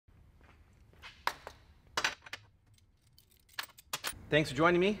Thanks for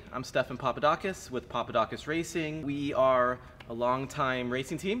joining me. I'm Stephan Papadakis with Papadakis Racing. We are a long-time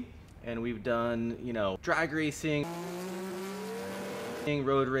racing team, and we've done, drag racing,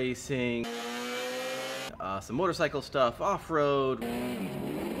 road racing, some motorcycle stuff, off-road.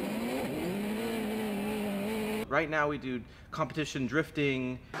 Right now we do competition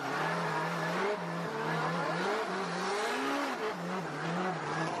drifting.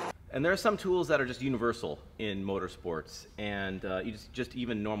 And there are some tools that are just universal in motorsports, and just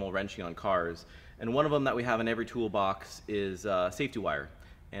even normal wrenching on cars. And one of them that we have in every toolbox is safety wire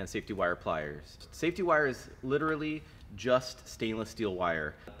and safety wire pliers. Safety wire is literally just stainless steel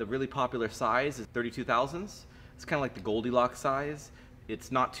wire. The really popular size is 32 thousandths. It's kind of like the Goldilocks size. It's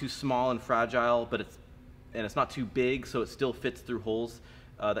not too small and fragile, but it's not too big, so it still fits through holes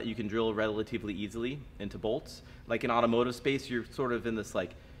that you can drill relatively easily into bolts. Like in automotive space, you're sort of in this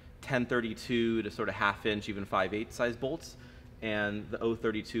like 1032 to sort of 1/2 inch, even 5/8 size bolts, and the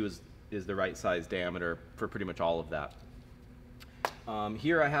 032 is the right size diameter for pretty much all of that.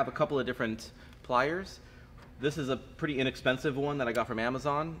 Here I have a couple of different pliers. This is a pretty inexpensive one that I got from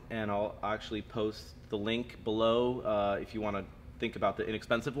Amazon, and I'll actually post the link below if you want to think about the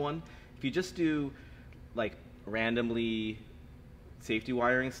inexpensive one. If you just do like randomly safety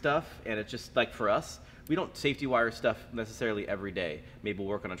wiring stuff, and it's just like for us, we don't safety wire stuff necessarily every day. Maybe we'll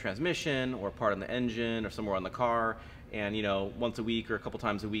work on a transmission or a part on the engine or somewhere on the car, and once a week or a couple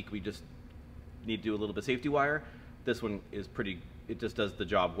times a week we just need to do a little bit of safety wire. This one is it just does the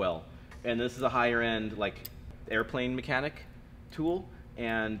job well. And this is a higher end like airplane mechanic tool,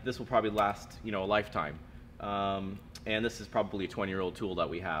 and this will probably last a lifetime. And this is probably a 20-year-old tool that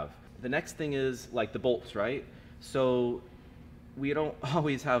we have. The next thing is like the bolts, right? So we don't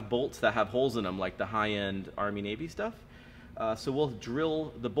always have bolts that have holes in them like the high-end Army Navy stuff. So we'll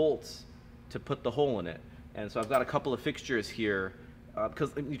drill the bolts to put the hole in it. And so I've got a couple of fixtures here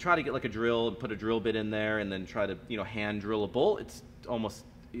because you try to get like a drill and put a drill bit in there and then try to hand drill a bolt.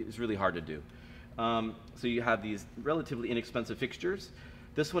 It's really hard to do. So you have these relatively inexpensive fixtures.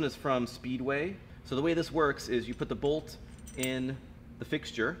 This one is from Speedway. So the way this works is you put the bolt in the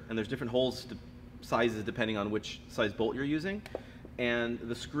fixture, and there's different holes sizes depending on which size bolt you're using, and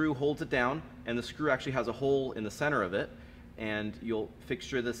the screw holds it down, and the screw actually has a hole in the center of it, and you'll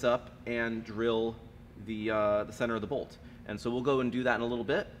fixture this up and drill the center of the bolt. And so we'll go and do that in a little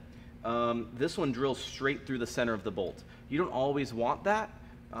bit. This one drills straight through the center of the bolt. You don't always want that.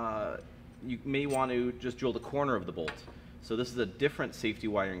 You may want to just drill the corner of the bolt. So this is a different safety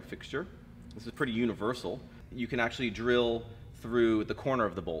wiring fixture. This is pretty universal. You can actually drill through the corner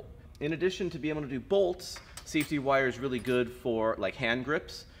of the bolt. In addition to being able to do bolts, safety wire is really good for like hand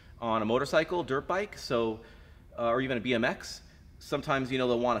grips on a motorcycle, dirt bike, or even a BMX. Sometimes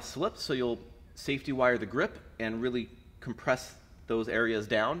they'll want to slip, so you'll safety wire the grip and really compress those areas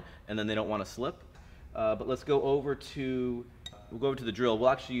down, and then they don't want to slip. But let's go over to the drill. We'll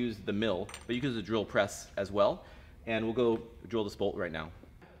actually use the mill, but you can use the drill press as well, and we'll go drill this bolt right now.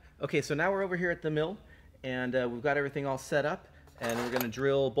 Okay, so now we're over here at the mill, and we've got everything all set up. And we're going to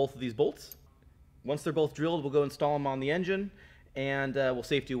drill both of these bolts. Once they're both drilled, we'll go install them on the engine, and we'll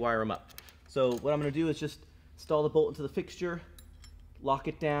safety wire them up. So what I'm going to do is just install the bolt into the fixture, lock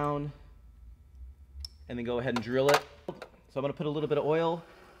it down, and then go ahead and drill it. So I'm going to put a little bit of oil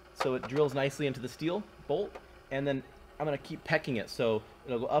so it drills nicely into the steel bolt, and then I'm going to keep pecking it. So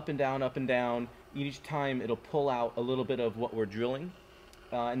it'll go up and down, up and down. Each time it'll pull out a little bit of what we're drilling,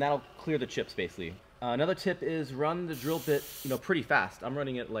 and that'll clear the chips basically. Another tip is run the drill bit, pretty fast. I'm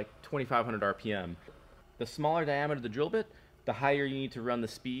running it like 2,500 RPM. The smaller diameter of the drill bit, the higher you need to run the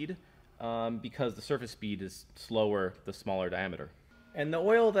speed, because the surface speed is slower the smaller diameter. And the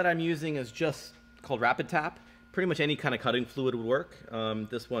oil that I'm using is just called Rapid Tap. Pretty much any kind of cutting fluid would work.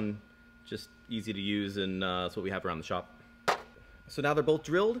 This one, just easy to use, and that's what we have around the shop. So now they're both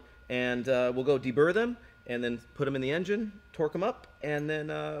drilled, and we'll go deburr them, and then put them in the engine, torque them up, and then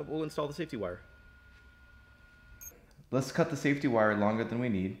we'll install the safety wire. Let's cut the safety wire longer than we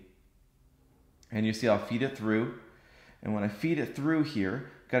need. And you see I'll feed it through. And when I feed it through here,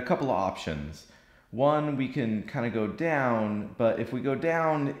 got a couple of options. One, we can kind of go down, but if we go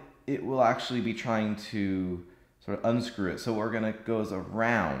down, it will actually be trying to sort of unscrew it. So we're gonna go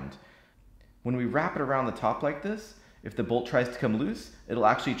around. When we wrap it around the top like this, if the bolt tries to come loose, it'll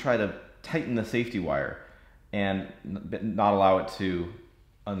actually try to tighten the safety wire and not allow it to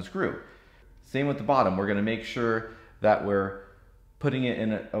unscrew. Same with the bottom. We're gonna make sure that we're putting it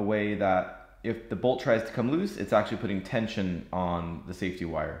in a way that if the bolt tries to come loose, it's actually putting tension on the safety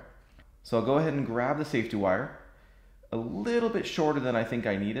wire. So I'll go ahead and grab the safety wire, a little bit shorter than I think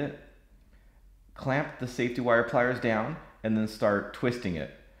I need it, clamp the safety wire pliers down, and then start twisting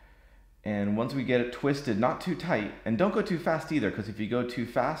it. And once we get it twisted, not too tight, and don't go too fast either, because if you go too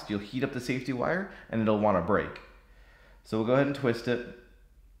fast, you'll heat up the safety wire and it'll want to break. So we'll go ahead and twist it,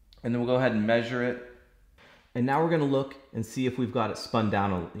 and then we'll go ahead and measure it. And now we're going to look and see if we've got it spun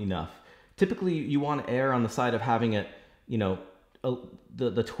down enough. Typically, you want to err on the side of having it, you know,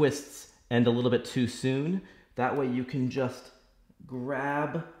 the twists end a little bit too soon. That way you can just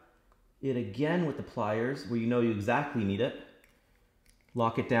grab it again with the pliers where you know you exactly need it.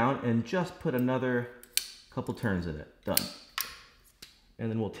 Lock it down and just put another couple turns in it. Done.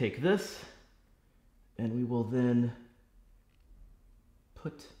 And then we'll take this and we will then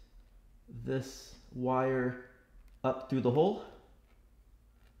put this wire up through the hole.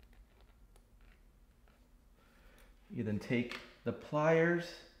 You then take the pliers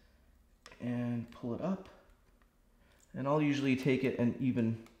and pull it up. And I'll usually take it and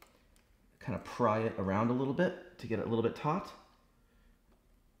even kind of pry it around a little bit to get it a little bit taut.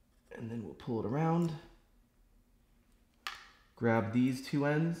 And then we'll pull it around. Grab these two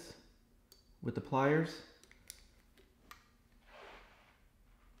ends with the pliers.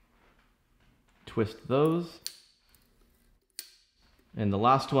 Twist those. And the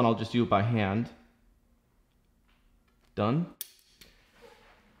last one I'll just do it by hand. Done.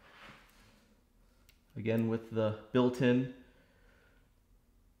 Again with the built-in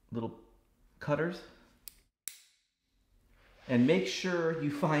little cutters. And make sure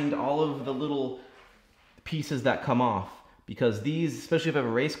you find all of the little pieces that come off, because these, especially if you have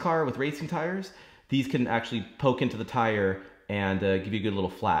a race car with racing tires, these can actually poke into the tire and give you a good little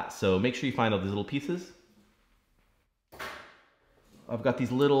flat. So make sure you find all these little pieces. I've got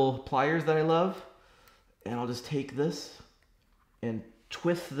these little pliers that I love, and I'll just take this and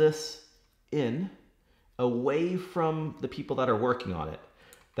twist this in away from the people that are working on it.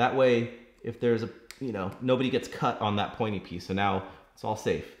 That way, if there's a, you know, nobody gets cut on that pointy piece. So now it's all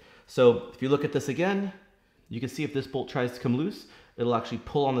safe. So if you look at this again, you can see if this bolt tries to come loose, it'll actually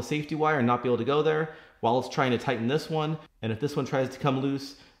pull on the safety wire and not be able to go there while it's trying to tighten this one. And if this one tries to come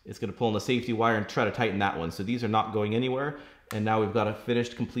loose, it's going to pull on the safety wire and try to tighten that one. So these are not going anywhere. And now we've got a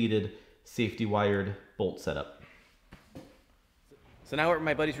finished, completed, safety wired bolt setup. So now we're at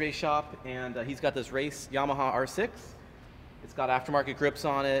my buddy's race shop, and he's got this race Yamaha R6. It's got aftermarket grips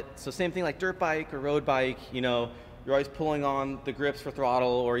on it. So same thing like dirt bike or road bike, you know, you're always pulling on the grips for throttle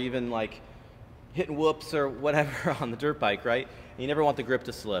or even like hitting whoops or whatever on the dirt bike, right? And you never want the grip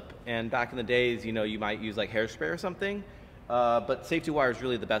to slip. And back in the days, you know, you might use like hairspray or something, but safety wire is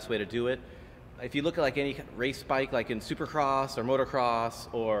really the best way to do it. If you look at like any race bike, like in supercross or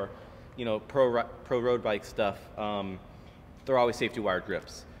motocross or, you know, pro road bike stuff, they're always safety wired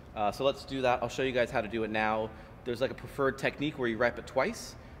grips. So let's do that. I'll show you guys how to do it now. There's like a preferred technique where you wrap it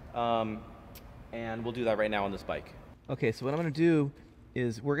twice, and we'll do that right now on this bike. Okay, so what I'm gonna do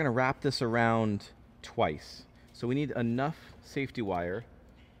is we're gonna wrap this around twice. So we need enough safety wire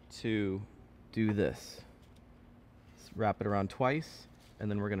to do this. Let's wrap it around twice,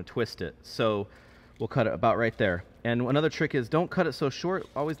 and then we're gonna twist it. So we'll cut it about right there. And another trick is don't cut it so short,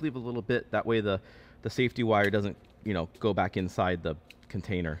 always leave a little bit, that way the safety wire doesn't, you know, go back inside the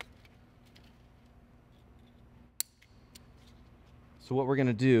container. So what we're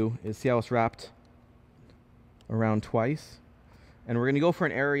gonna do is see how it's wrapped around twice, and we're gonna go for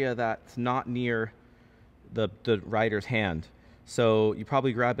an area that's not near the rider's hand. So you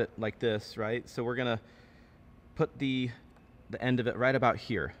probably grab it like this, right? So we're gonna put the end of it right about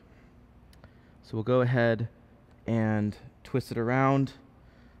here. So we'll go ahead and twist it around,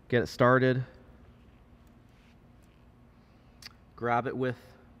 get it started, grab it with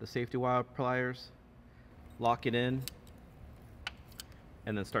the safety wire pliers, lock it in,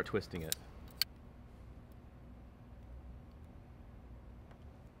 and then start twisting it.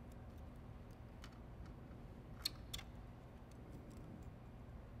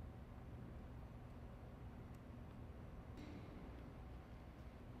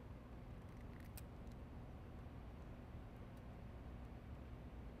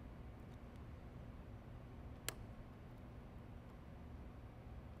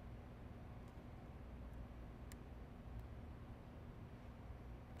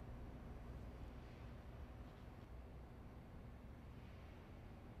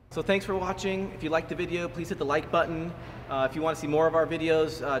 So thanks for watching. If you liked the video, please hit the like button. If you want to see more of our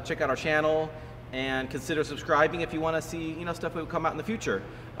videos, check out our channel and consider subscribing if you want to see, you know, stuff that will come out in the future.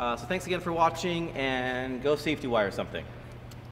 So thanks again for watching, and go safety wire something.